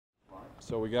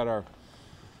So we got our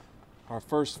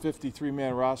first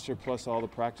 53-man roster plus all the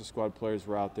practice squad players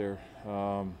were out there.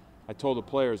 I told the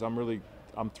players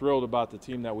I'm thrilled about the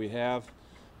team that we have.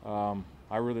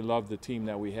 I really loved the team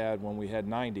that we had when we had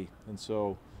 90, and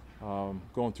so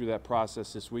going through that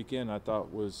process this weekend, I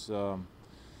thought we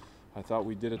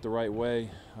did it the right way.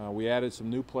 We added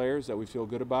some new players that we feel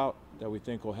good about, that we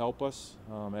think will help us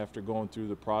after going through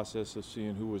the process of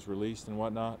seeing who was released and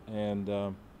whatnot. And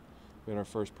we had our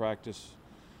first practice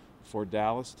for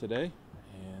Dallas today,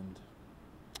 and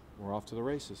we're off to the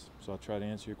races. So I'll try to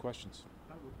answer your questions.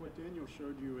 With what Daniel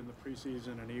showed you in the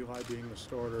preseason and Eli being the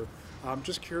starter, I'm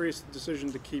just curious the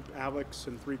decision to keep Alex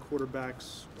and 3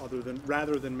 quarterbacks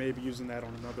rather than maybe using that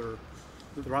on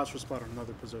the roster spot on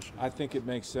another position. I think it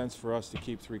makes sense for us to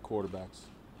keep 3 quarterbacks,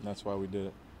 and that's why we did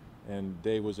it. And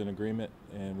Dave was in agreement,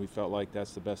 and we felt like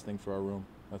that's the best thing for our room.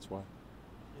 That's why.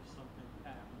 If something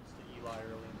happens to Eli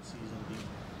early in the season, do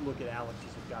you look at Alex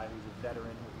as a guy who's a veteran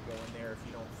who can go in there if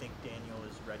you don't think Daniel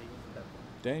is ready at that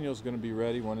point? Daniel's going to be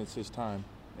ready when it's his time,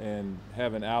 and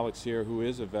having Alex here, who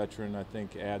is a veteran, I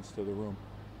think adds to the room.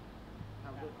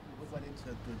 What went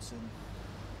into Goodson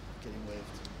getting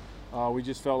waived? We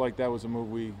just felt like that was a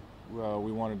move we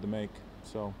wanted to make,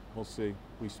 so we'll see.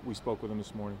 We spoke with him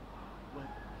this morning.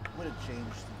 What had changed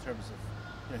in terms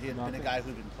of, he had been a guy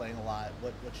who'd been playing a lot.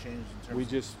 What changed in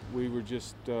terms we were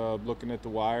just looking at the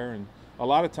wire, and a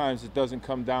lot of times it doesn't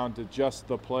come down to just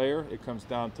the player, it comes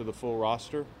down to the full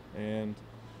roster, and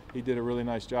he did a really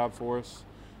nice job for us.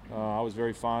 I was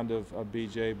very fond of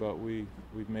BJ, but we've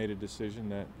made a decision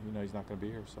that he's not going to be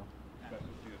here. So. But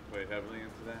you play heavily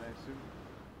into that, I assume?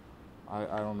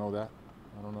 I don't know that.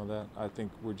 I don't know that. I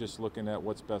think we're just looking at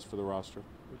what's best for the roster.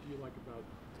 What do you like about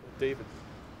David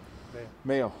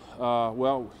Mayo?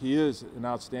 Well, he is an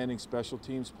outstanding special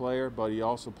teams player, but he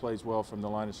also plays well from the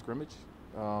line of scrimmage.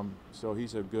 So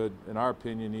he's a good, in our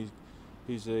opinion,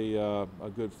 he's a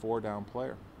good 4-down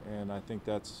player, and I think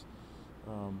that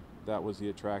was the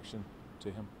attraction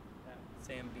to him.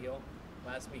 Sam Beal,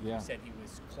 last week you said he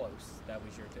was close. That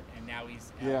was and now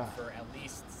he's out for at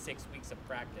least 6 weeks of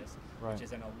practice, which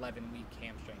is an 11-week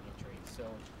hamstring injury. So,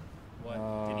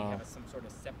 did he have some sort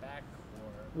of setback?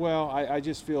 Well, I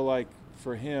just feel like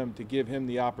for him to give him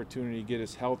the opportunity to get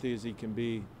as healthy as he can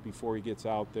be before he gets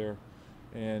out there,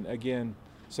 and again,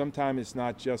 sometimes it's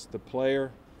not just the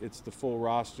player, it's the full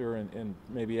roster, and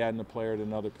maybe adding a player at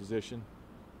another position.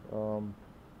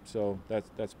 So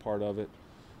that's part of it.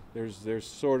 There's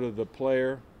sort of the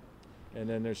player, and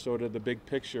then there's sort of the big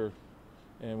picture.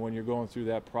 And when you're going through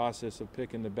that process of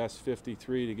picking the best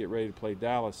 53 to get ready to play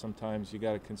Dallas, sometimes you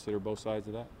got to consider both sides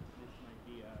of that. This might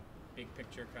be a big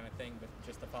picture kind of thing, but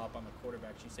just to follow up on the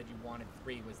quarterbacks, you said you wanted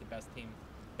 3 was the best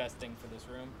thing for this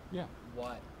room. Yeah.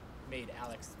 What made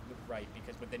Alex right?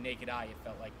 Because with the naked eye, it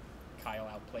felt like Kyle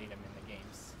outplayed him in the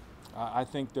games. I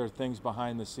think there are things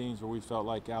behind the scenes where we felt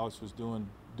like Alex was doing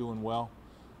well.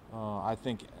 I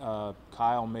think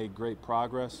Kyle made great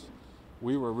progress.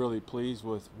 We were really pleased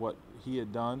with what he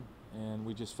had done, and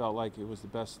we just felt like it was the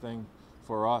best thing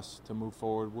for us to move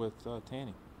forward with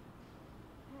Tanny.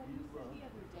 You said the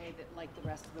other day that, like the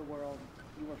rest of the world,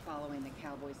 you were following the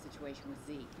Cowboys situation with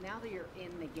Zeke. Now that you're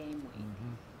in the game week,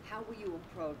 how will you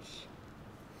approach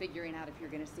figuring out if you're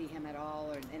going to see him at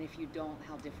all, and if you don't,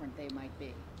 how different they might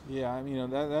be? Yeah, I mean,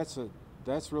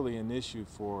 that's really an issue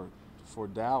for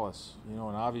Dallas, and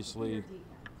obviously,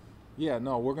 we're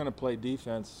going to play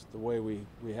defense the way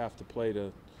we have to play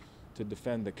to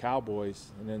defend the Cowboys,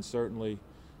 and then certainly,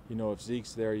 if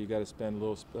Zeke's there, you got to spend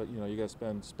you got to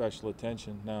spend special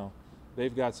attention. Now,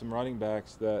 they've got some running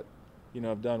backs that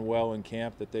have done well in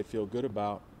camp that they feel good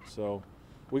about, so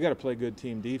we got to play good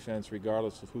team defense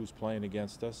regardless of who's playing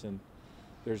against us, and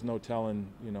there's no telling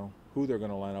who they're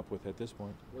going to line up with at this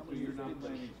point. So you're not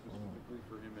planning specifically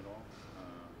for him at all?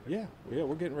 Yeah,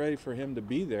 we're getting ready for him to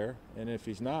be there, and if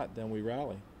he's not, then we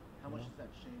rally. How much does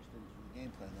that change the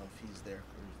game plan, though, if he's there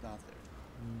or he's not there?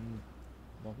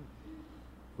 Nothing.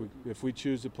 If we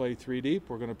choose to play 3 deep,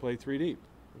 we're going to play 3 deep.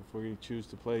 If we choose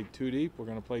to play 2 deep, we're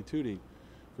going to play 2 deep.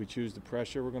 If we choose to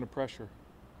pressure, we're going to pressure.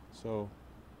 So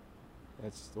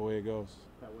that's the way it goes.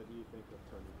 What do you think of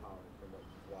Tony Pollard from what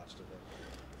you've watched of him?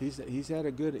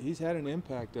 He's had an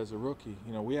impact as a rookie.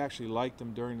 We actually liked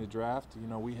him during the draft.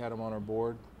 We had him on our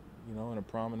board, in a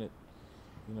prominent,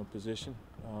 position.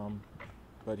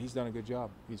 But he's done a good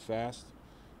job. He's fast.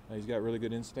 He's got really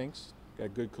good instincts.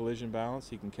 Got good collision balance.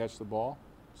 He can catch the ball.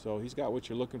 So he's got what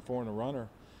you're looking for in a runner.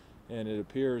 And it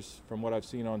appears, from what I've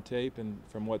seen on tape and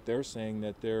from what they're saying,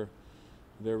 that they're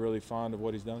really fond of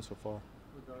what he's done so far.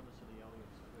 Regardless of the Elliott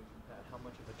situation, Pat, how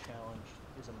much of a challenge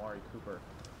is Amari Cooper?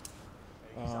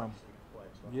 He's obviously going to play,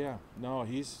 well. Yeah, no,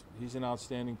 he's an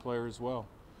outstanding player as well.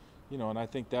 You know, and I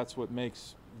think that's what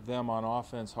makes them on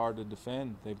offense hard to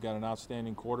defend. They've got an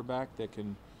outstanding quarterback that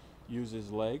can use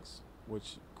his legs,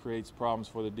 which creates problems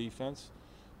for the defense.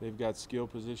 They've got skill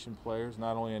position players,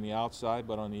 not only on the outside,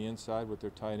 but on the inside with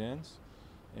their tight ends.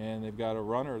 And they've got a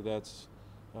runner that's,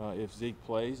 if Zeke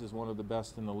plays, is one of the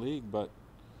best in the league. But,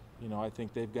 you know, I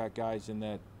think they've got guys in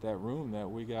that room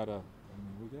that we gotta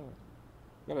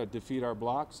defeat our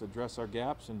blocks, address our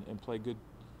gaps, and play good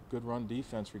run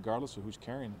defense regardless of who's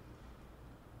carrying it.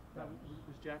 Was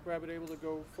Jack Rabbit able to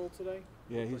go full today?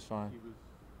 Yeah, he's fine. He was,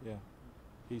 Yeah,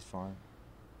 he's fine.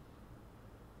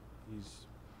 He's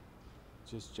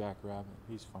just Jack Rabbit.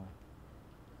 He's fine.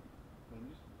 I'm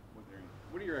just wondering,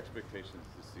 what are your expectations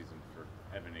this season for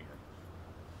Evan Ingram?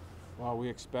 Well, we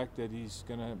expect that he's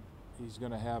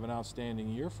gonna have an outstanding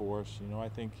year for us. You know, I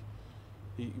think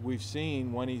we've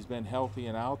seen when he's been healthy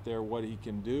and out there what he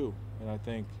can do, and I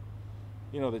think,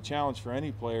 you know, the challenge for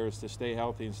any player is to stay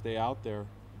healthy and stay out there.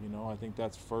 You know, I think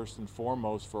that's first and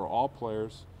foremost for all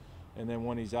players, and then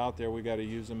when he's out there, we got to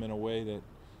use him in a way that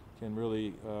can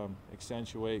really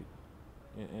accentuate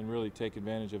and really take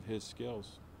advantage of his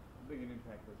skills. How big an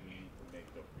impact does he need to make,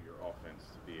 though, for your offense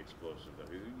to be explosive,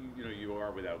 though? You know, you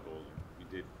are without Golden. You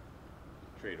did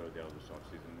trade Odell this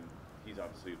offseason, and he's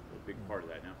obviously a big part of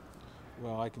that now.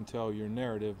 Well, I can tell your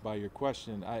narrative by your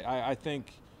question. I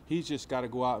think he's just got to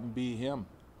go out and be him.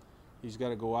 He's got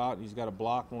to go out. He's got to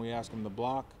block when we ask him to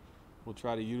block. We'll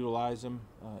try to utilize him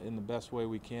in the best way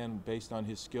we can based on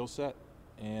his skill set.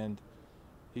 And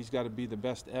he's got to be the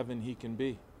best Evan he can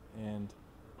be. And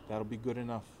that'll be good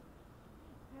enough.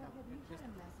 Have you had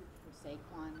a message for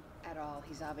Saquon at all?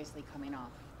 He's obviously coming off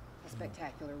a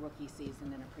spectacular rookie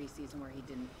season and a preseason where he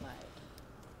didn't play.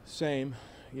 Same.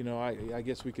 You know, I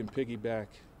guess we can piggyback,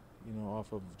 you know,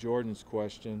 off of Jordan's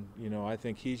question. You know, I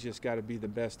think he's just got to be the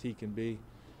best he can be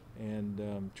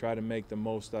and try to make the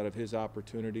most out of his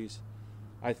opportunities.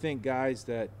 I think guys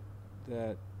that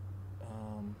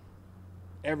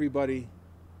everybody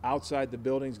outside the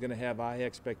building is going to have high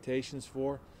expectations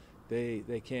for, they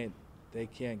can't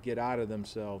get out of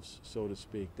themselves, so to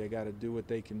speak. They got to do what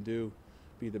they can do,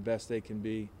 be the best they can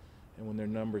be, and when their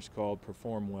number's called,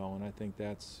 perform well. And I think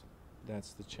that's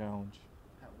the challenge.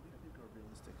 What do you think are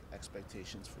realistic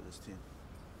expectations for this team?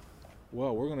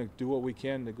 Well, we're going to do what we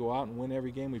can to go out and win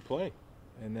every game we play.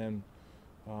 And then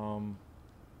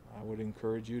I would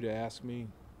encourage you to ask me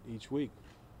each week.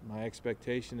 My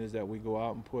expectation is that we go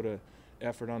out and put an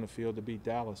effort on the field to beat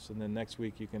Dallas, and then next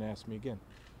week you can ask me again.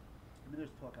 I mean, there's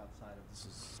talk outside of this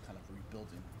is kind of a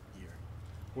rebuilding year.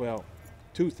 Well,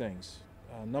 two things.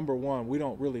 Number one, we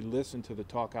don't really listen to the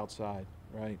talk outside,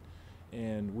 right?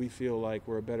 And we feel like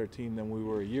we're a better team than we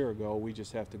were a year ago. We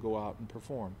just have to go out and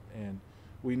perform. And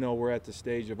we know we're at the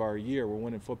stage of our year where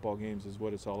winning football games is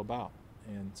what it's all about.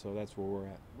 And so that's where we're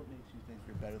at. What makes you think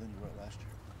you're better than you were last year?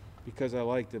 Because I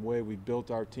like the way we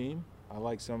built our team. I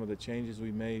like some of the changes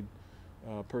we made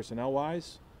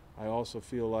personnel-wise. I also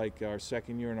feel like our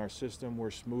second year in our system,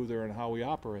 we're smoother in how we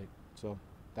operate. So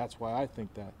that's why I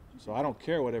think that. So I don't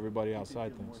care what everybody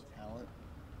outside thinks. Do you think you have more talent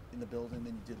in the building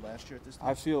than you did last year at this time?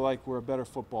 I feel like we're a better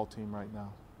football team right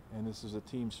now, and this is a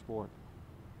team sport.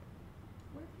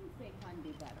 Where can Saquon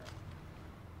be better?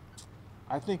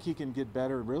 I think he can get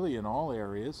better really in all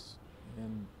areas.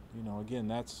 And, you know, again,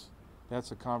 that's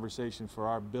a conversation for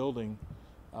our building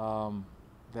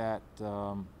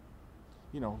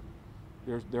you know,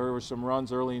 there were some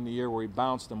runs early in the year where he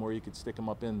bounced them where you could stick them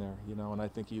up in there, you know, and I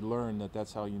think he learned that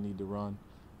that's how you need to run.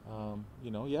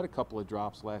 You know, he had a couple of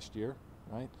drops last year,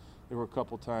 right? There were a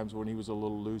couple of times when he was a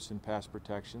little loose in pass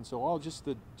protection. So all just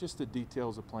the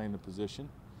details of playing the position.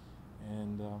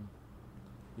 And,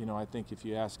 you know, I think if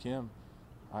you ask him,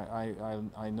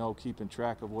 I know keeping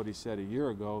track of what he said a year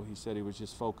ago, he said he was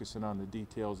just focusing on the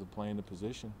details of playing the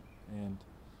position. And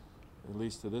at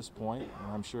least to this point,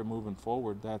 and I'm sure moving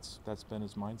forward, that's been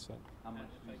his mindset. How much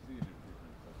do you see an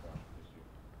improvement so far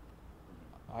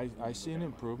this year? I see an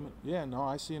improvement. Yeah, no,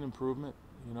 I see an improvement.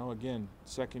 You know, again,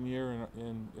 second year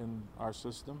in our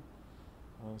system,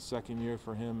 second year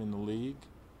for him in the league.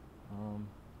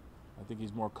 I think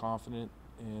he's more confident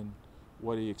in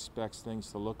what he expects things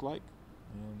to look like,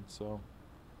 and so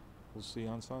we'll see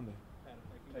on Sunday. Adam,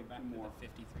 if I can go back to the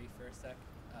 53 for a sec.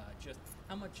 Just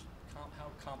how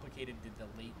complicated did the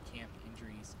late camp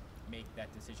injuries make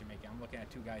that decision making? I'm looking at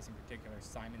two guys in particular,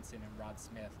 Simonson and Rod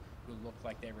Smith, who looked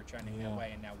like they were trending that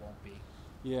way and now won't be.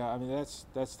 Yeah, I mean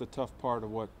that's the tough part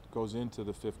of what goes into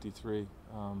the 53.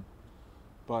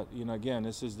 But you know, again,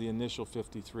 this is the initial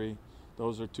 53.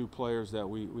 Those are two players that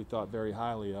we thought very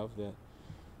highly of that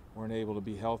weren't able to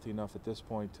be healthy enough at this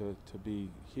point to be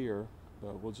here,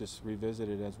 but we'll just revisit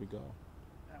it as we go.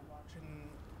 Watching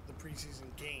the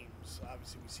preseason games,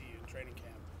 obviously we see you in training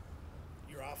camp.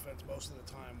 Your offense most of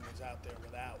the time was out there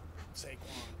without Saquon,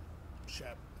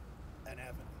 Shep, and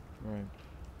Evan. Right.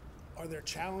 Are there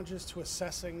challenges to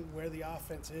assessing where the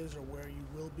offense is or where you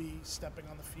will be stepping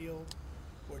on the field?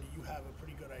 Or do you have a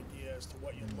pretty good idea as to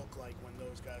what you look like when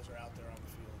those guys are out there on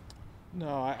the field?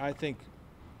 No, I think,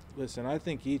 listen, I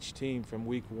think each team from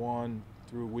week 1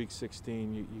 through week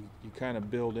 16, you kind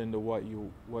of build into what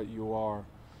you are.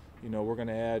 You know, we're going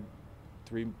to add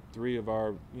three of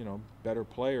our, you know, better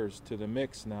players to the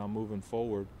mix now moving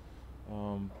forward.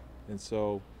 And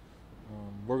so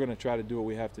we're going to try to do what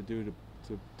we have to do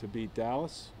to beat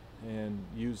Dallas and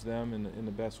use them in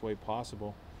the best way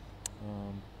possible.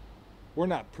 We're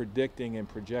not predicting and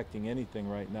projecting anything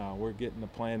right now. We're getting the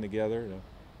plan together to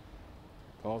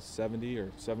call 70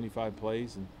 or 75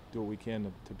 plays and do what we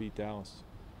can to beat Dallas.